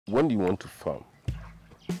when you want to farm,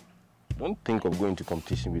 don't think of going to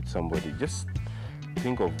competition with somebody. Just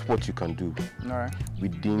think of what you can do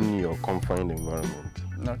within your confined environment.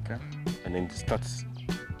 Okay. And then start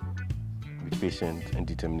with patience and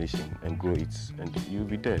determination and grow it. And you'll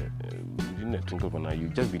be there. Within a twinkle of an eye,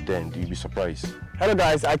 you'll just be there and you'll be surprised. Hello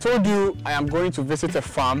guys, I told you I am going to visit a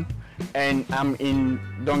farm and I'm in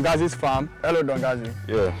Dongazi's farm. Hello Dongazi.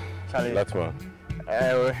 Yeah, Charlie. that's one.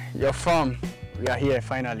 Your farm, we are here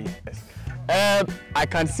finally. Yes. I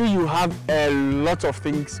can see you have a lot of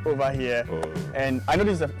things over here, and I know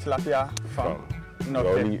this is a tilapia farm. No,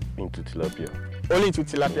 only into tilapia. Only into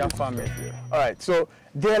tilapia farming. Yeah. All right, so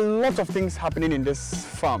there are lots of things happening in this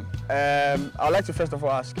farm. I'd like to first of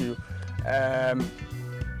all ask you,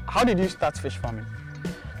 how did you start fish farming?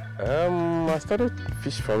 I started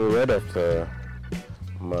fish farming right after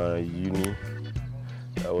my uni.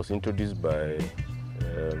 I was introduced by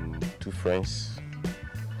 2 friends.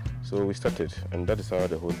 So we started, and that is how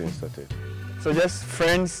the whole thing started. So just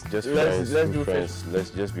friends, let's do friends.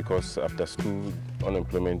 Just because after school,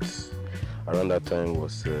 unemployment around that time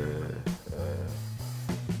was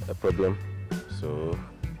a problem. So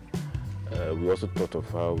we also thought of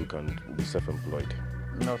how we can be self-employed.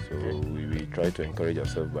 Okay. So we try to encourage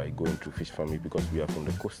ourselves by going through fish farming because we are from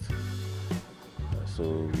the coast. So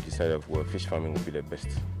we decided, well, fish farming would be the best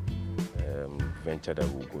venture that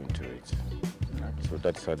we'll go into it. So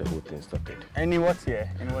that's how the whole thing started. And in what year?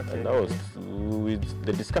 And that was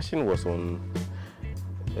the discussion was on.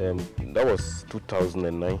 That was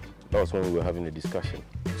 2009. That was when we were having a discussion.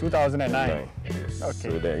 2009. Yes. Okay.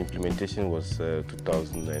 So the implementation was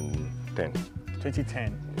 2010.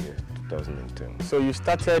 2010. Yes, 2010. So you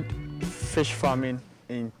started fish farming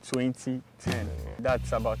in 2010. Yeah.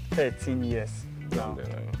 That's about 13 years now. Yes.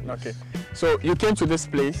 Okay. So you came to this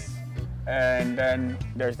place. And then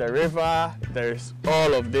there's the river, there's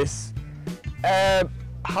all of this.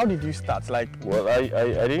 How did you start? Like, well, I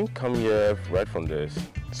didn't come here right from the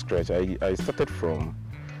scratch. I started from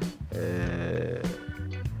a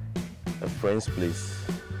friend's place.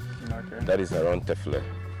 Okay. That is around Tefle.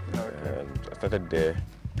 Okay. And I started there,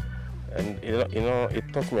 and you know,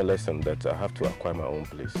 it taught me a lesson that I have to acquire my own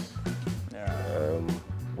place. Yeah.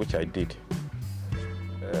 Which I did.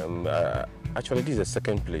 Actually, this is the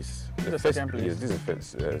second place. Second place? Yes, this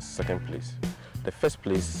is the second place. The first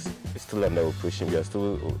place is still under operation. We are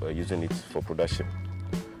still using it for production.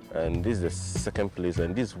 And this is the second place,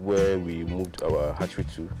 and this is where we moved our hatchery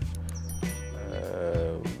to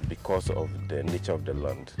because of the nature of the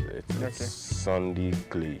land. It's sandy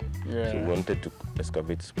clay. Yeah. So we wanted to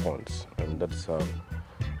excavate ponds, and that's how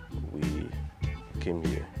we came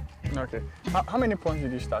here. Okay. How many ponds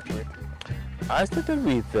did you start with? I started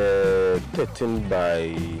with 13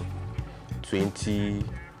 by 20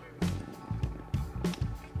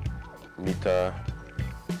 meter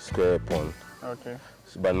square pond. Okay.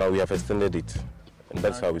 So, but now we have extended it, and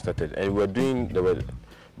that's how we started. And we were doing, there were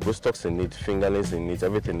broodstocks in it, fingerlings in it,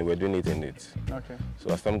 everything. We were doing it in it. Okay.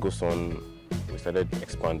 So as time goes on, we started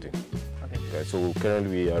expanding. Okay. Right, so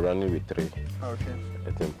currently we are running with 3. Okay.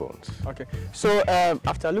 18 ponds. Okay. So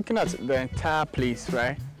after looking at the entire place,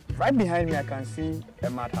 right behind me, I can see a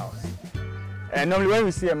madhouse. And normally when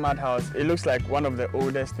we see a madhouse, it looks like one of the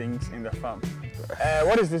oldest things in the farm.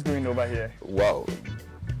 What is this doing over here? Wow.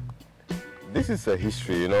 This is a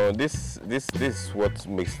history, you know. This is what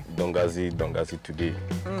makes Dongazi today.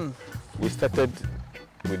 We started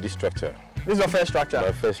with this structure. This is your first structure?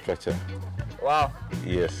 My first structure. Wow.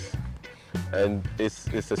 Yes. And it's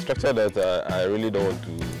a structure that I really don't want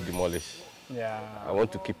to demolish. Yeah. I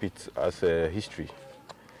want to keep it as a history.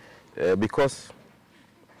 Because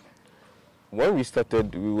when we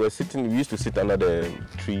started, we used to sit under the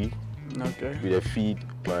tree with a feed,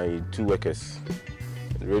 my 2 workers.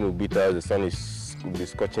 The rain will beat us, the sun will be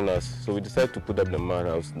scorching us. So we decided to put up the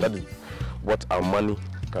madhouse. That is what our money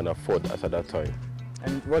can afford at that time.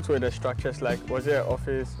 And what were the structures like? Was there an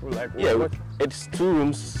office? Like, yeah, it's 2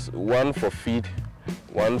 rooms, 1 for feed,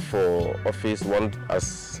 1 for office, 1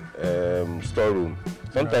 as storeroom.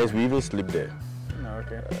 Sometimes we even sleep there.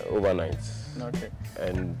 Overnight. Okay.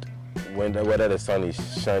 And whether the sun is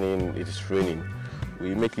shining, it is raining,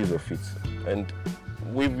 we make use of it. And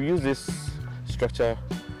we've used this structure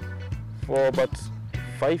for about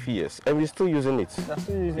 5 years, and we're still using it. You're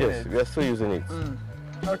still using it? Yes, we are still using it.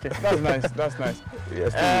 Okay, that's nice. That's nice. We are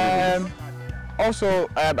still using it. Also,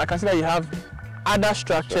 I can see that you have other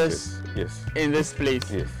structures yes. in this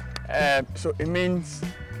place. Yes. So it means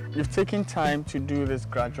you've taken time to do this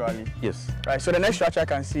gradually. Yes. Right. So the next structure I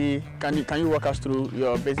can see, can you walk us through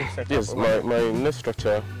your basic setup? Yes. My next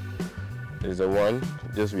structure is the one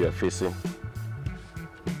just we are facing.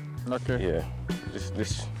 Okay. Yeah.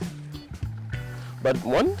 This. But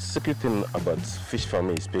one secret thing about fish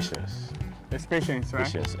farming is patience. It's patience, right?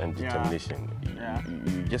 Patience and determination. Yeah.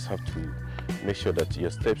 You just have to make sure that your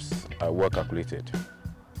steps are well calculated.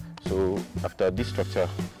 So after this structure,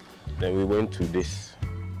 then we went to this,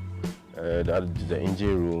 the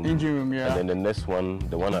engine room. Engine room, yeah. And then the next one,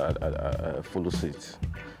 the one that follows it,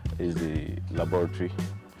 is the laboratory.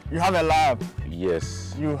 You have a lab.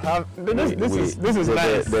 Yes. You have. This is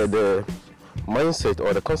nice. The mindset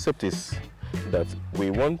or the concept is that we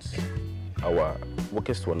want our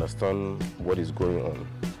workers to understand what is going on,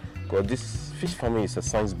 because this fish farming is a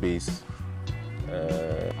science-based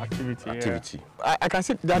activity. Yeah. I can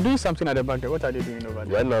see they are doing something at the back there. What are they doing over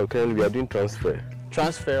there? Right now, currently, we are doing transfer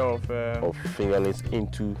of fingerlings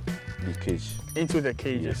into the cage. Into the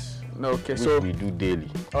cages. Yes. No, okay. Which so we do daily.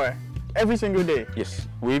 All right. Every single day. Yes.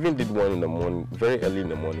 We even did one in the morning, very early in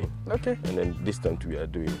the morning. Okay. And then this time we are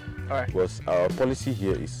doing. All right. Because our policy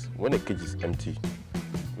here is when the cage is empty,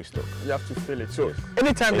 we stop. You have to fill it. So yes.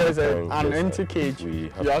 anytime there's an empty cage, you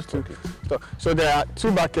have to stop. So there are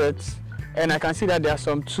 2 buckets, and I can see that there are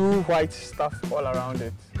some 2 white stuff all around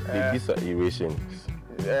it. These are aerations.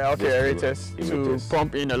 Okay, aerators to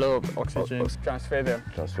pump in a lot of oxygen. Transfer them.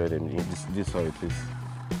 Transfer them. This is how it is.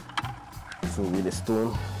 So with a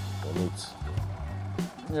stone on it.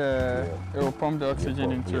 Yeah, it will pump the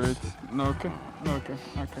oxygen into yes. it. No, okay.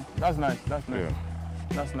 That's nice. Yeah.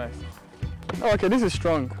 That's nice. Oh, okay, this is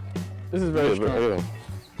strong. This is very strong. Yeah.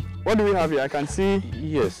 What do we have here? I can see.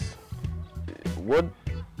 Yes. What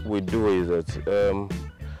we do is that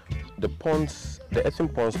the ponds, the earthen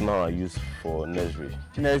ponds now are used for nursery.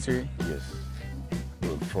 Nursery. Yes.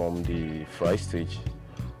 So from the fry stage,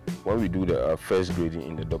 when we do the first grading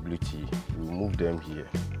in the WT, we move them here.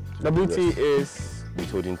 WT is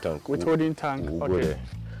withholding tank. Withholding tank. We'll okay. go there.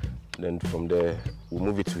 Then from there, we'll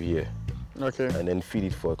move it to here. Okay. And then feed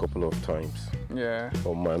it for a couple of times. Yeah.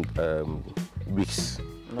 Or weeks.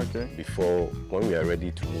 Okay. Before, when we are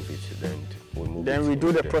ready to move it, then we'll move it. Then we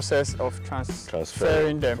do the process of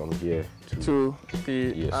transferring them from here to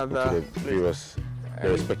the other into the various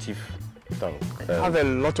respective tank. Have a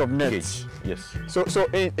lot of nets. Cage. Yes. So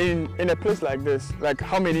in a place like this, like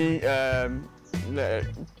how many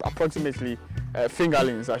approximately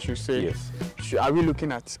fingerlings, I should say, yes, are we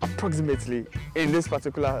looking at approximately in this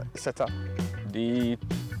particular setup? The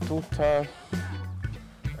total,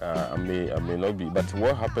 I may not be, but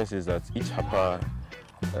what happens is that each hopper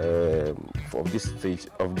of this stage,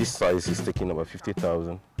 of this size, is taking about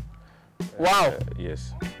 50,000. Wow.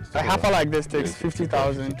 Yes. A hopper like this takes yes,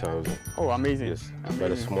 50,000. 50,000. Oh, amazing. Yes. Amazing. But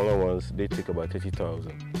the smaller ones, they take about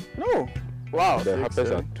 30,000. No. Wow. The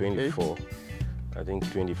hoppers are 24. 8. I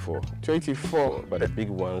think 24. 24. But the big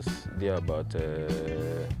ones, they are about 8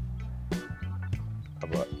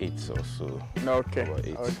 or so. Okay. About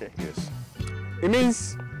 8. Okay. Yes. It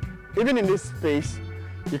means even in this space,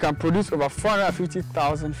 you can produce over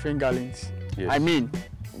 450,000 fingerlings. Yes. I mean,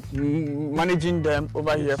 managing them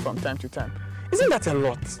over here from time to time. Isn't that a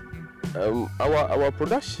lot? Our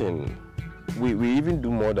production, we even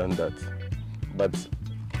do more than that. But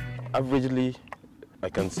averagely, I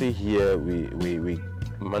can say here we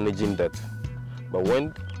managing that. But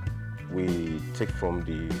when we take from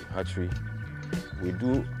the hatchery, we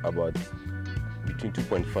do about between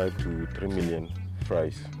 2.5 to 3 million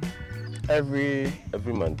fries every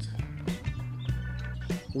month.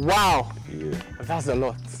 Wow. Yeah. That's a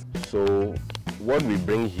lot. So what we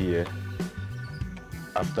bring here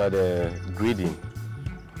after the grading,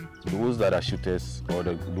 those that are shooters or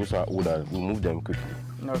those are older, we move them quickly.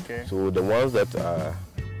 Okay. So the ones that are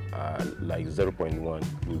like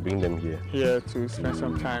 0.1, we bring them here. Here to spend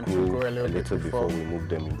some time to go a little bit before we move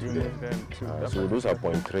them into there. So those are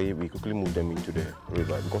 0.3, we quickly move them into the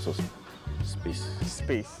river because of space.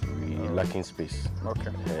 We lacking space.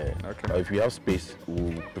 Okay. Okay. If we have space,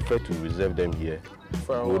 we prefer to reserve them here,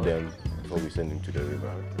 grow them before we send them to the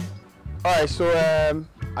river. All right, so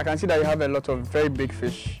I can see that you have a lot of very big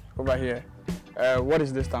fish over here. What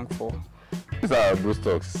is this tank for? These are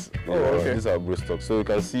broodstocks. Oh, okay. These are broodstocks. So you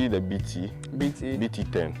can see the BT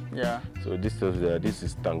 10. Yeah. So this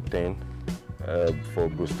is tank 10 for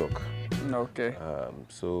broodstock. Okay.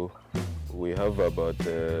 So we have about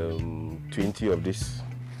 20 of this.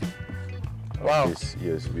 Wow.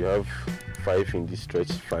 Yes, we have 5 in this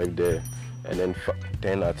stretch, 5 there, and then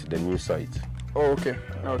 10 at the new site. Oh, okay.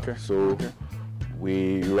 Okay. So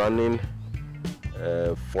we running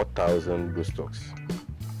 4,000 broodstocks,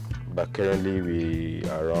 but currently we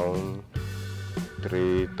are around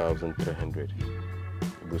 3,300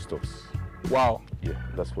 broodstocks. Wow. Yeah,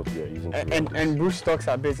 that's what we are using. And broodstocks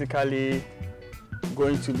are basically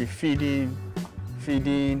going to be feeding,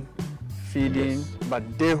 yes, but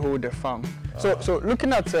they hold the farm. So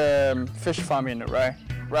looking at fish farming,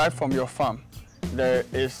 right from your farm, there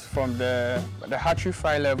is from the hatchery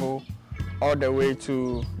fry level all the way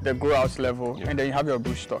to the grow out level, and then you have your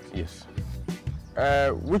bush stock. Yes.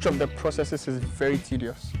 Which of the processes is very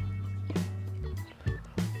tedious?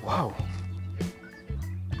 Wow.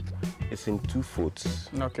 It's in two folds.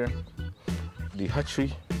 Okay. The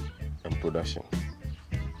hatchery and production.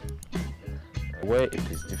 Where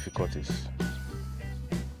it is difficult is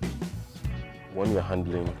when you're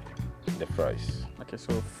handling the fries. Okay,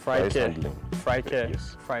 so fry care. Handling. Fry care.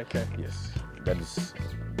 Yes. Fry care. Yes. That is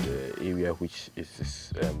the area which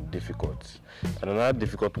is difficult. And another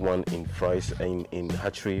difficult one in fries and in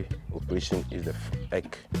hatchery operation is the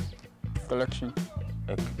egg collection.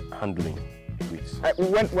 Egg handling.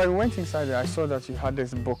 When we went inside there, I saw that you had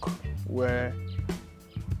this book where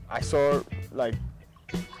I saw like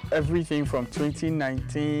everything from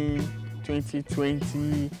 2019,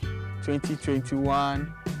 2020,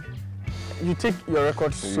 2021. You take your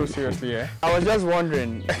records so seriously, yeah? I was just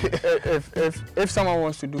wondering if someone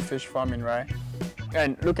wants to do fish farming, right?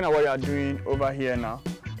 And looking at what you are doing over here now,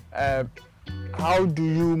 how do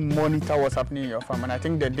you monitor what's happening in your farm? And I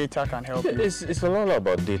think the data can help you. It's a lot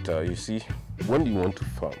about data, you see. When you want to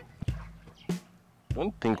farm,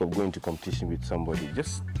 don't think of going to competition with somebody.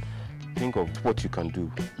 Just think of what you can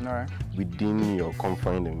do within your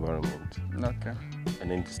confined environment. Okay.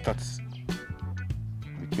 And then start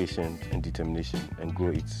with patience and determination and grow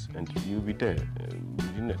it. And you'll be there.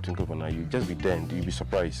 You don't think of an eye, you'll just be there and you'll be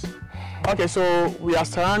surprised. Okay, so we are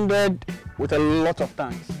surrounded with a lot of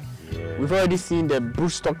tanks. Yeah. We've already seen the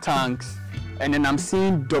bush stock tanks, and then I'm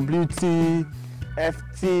seeing WT,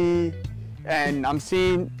 FT, and I'm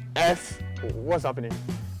seeing F. What's happening?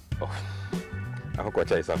 Oh,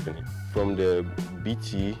 aquaculture is happening. From the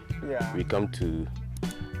BT, we come to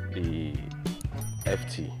the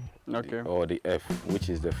FT, or the F, which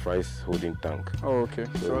is the fries holding tank. Oh, okay.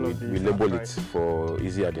 So we label it for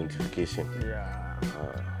easy identification. Yeah.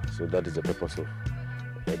 So that is the purpose of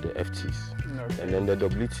the FTs. Okay. And then the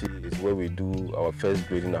WT is where we do our first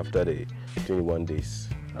grading after the 21 days.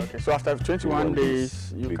 Okay, so after 21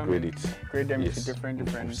 days, you can grade them into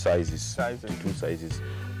different sizes. Two sizes.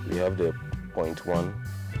 We have the 0.1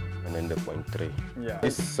 and then the 0.3. Yeah.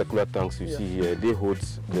 These circular tanks you see here, they hold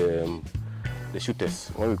the shooters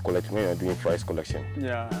when we are doing fries collection.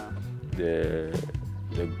 Yeah. The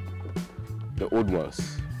old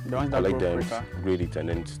ones. The ones that collect them, grade it, and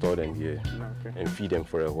then store them here and feed them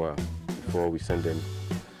for a while before we send them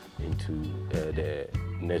into the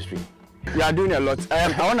nursery. You are doing a lot. I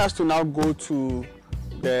want us to now go to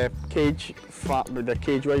the cage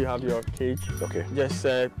where you have your cage. Okay. Just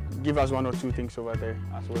give us one or two things over there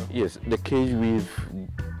as well. Yes, the cage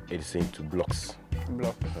it's into blocks.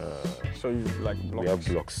 Blocks. So you like blocks? We have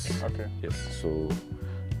blocks. Okay. Yes. So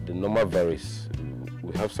the number varies.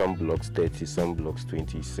 We have some blocks 30, some blocks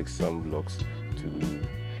 26, some blocks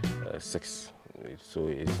to 6. So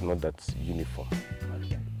it's not that uniform.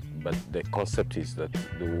 Okay. But the concept is that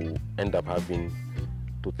they will end up having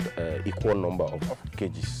equal number of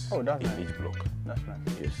cages in each block. That's nice.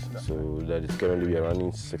 Yes. So that is currently we are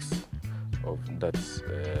running 6 of that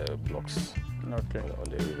blocks on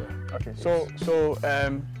the river. Okay. Yes. So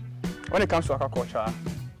when it comes to aquaculture,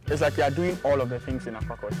 it's like you are doing all of the things in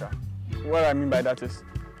aquaculture. What I mean by that is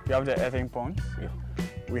you have the earthen ponds. Yeah.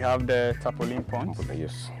 We have the tarpaulin ponds.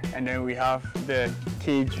 Yes. And then we have the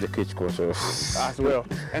cage. The cage culture. As well.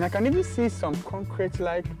 And I can even see some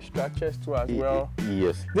concrete-like structures too as well.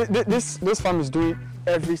 Yes. This farm is doing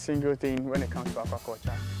every single thing when it comes to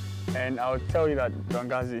aquaculture. And I'll tell you that,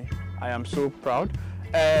 Dongazi, I am so proud.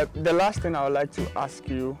 The last thing I would like to ask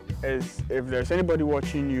you is if there's anybody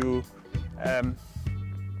watching you,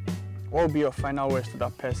 what would be your final words to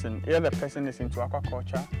that person? Either the person is into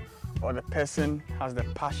aquaculture or the person has the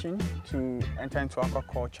passion to enter into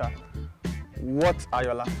aquaculture. What are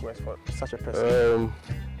your last words for such a person?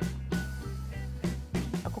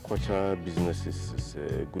 Aquaculture business is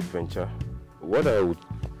a good venture. What I would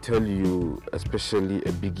tell you, especially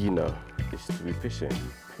a beginner, is to be patient.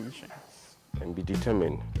 And be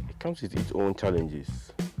determined. It comes with its own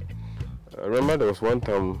challenges. I remember there was one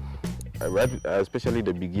time, especially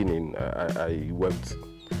the beginning, I worked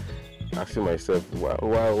asking myself,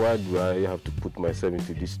 why do I have to put myself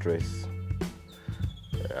into this stress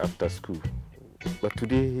after school? But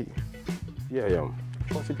today, here I am.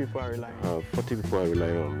 40 people are relying on you. 40 people are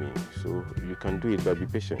relying on me. So you can do it, but be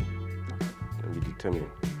patient and be determined.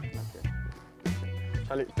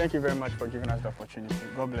 Charlie, thank you very much for giving us the opportunity.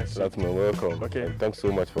 God bless you. That's my welcome. Okay. And thanks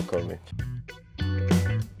so much for coming.